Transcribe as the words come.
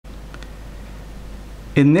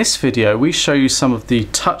In this video we show you some of the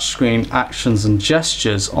touchscreen actions and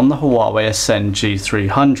gestures on the Huawei Ascend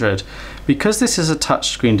G300. Because this is a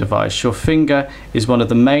touchscreen device, your finger is one of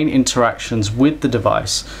the main interactions with the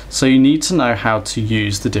device, so you need to know how to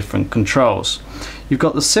use the different controls. You've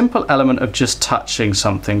got the simple element of just touching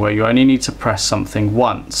something where you only need to press something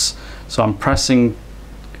once. So I'm pressing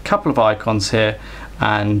a couple of icons here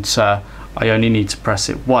and I only need to press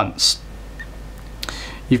it once.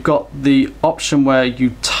 You've got the option where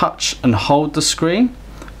you touch and hold the screen,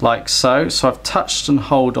 like so. So I've touched and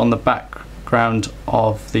hold on the background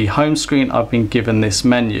of the home screen. I've been given this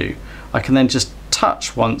menu. I can then just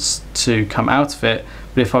touch once to come out of it,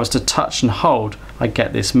 but if I was to touch and hold, I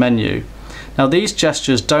get this menu. Now these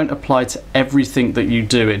gestures don't apply to everything that you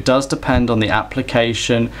do. It does depend on the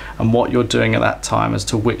application and what you're doing at that time as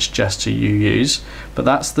to which gesture you use, but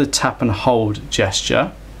that's the tap and hold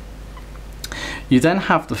gesture. You then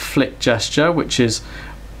have the flick gesture, which is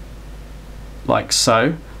like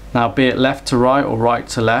so. Now be it left to right or right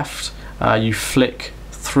to left, you flick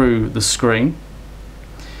through the screen.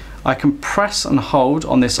 I can press and hold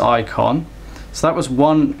on this icon. So that was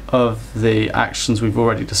one of the actions we've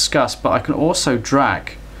already discussed, but I can also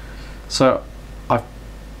drag. So I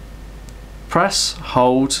press,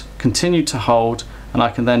 hold, continue to hold, and I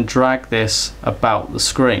can then drag this about the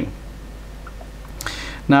screen.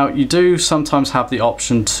 Now you do sometimes have the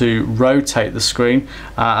option to rotate the screen,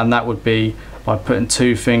 and that would be by putting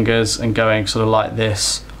two fingers and going sort of like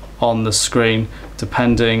this on the screen,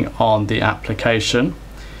 depending on the application.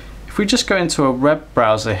 If we just go into a web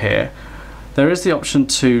browser here, there is the option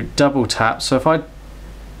to double tap. So if I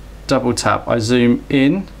double tap, I zoom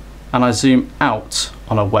in and I zoom out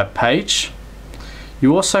on a web page.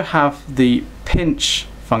 You also have the pinch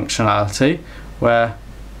functionality, where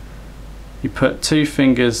you put two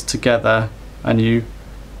fingers together and you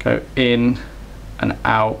go in and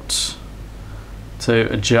out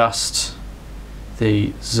to adjust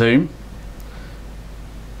the zoom.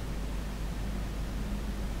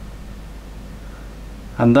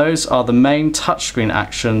 And those are the main touchscreen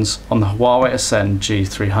actions on the Huawei Ascend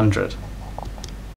G300.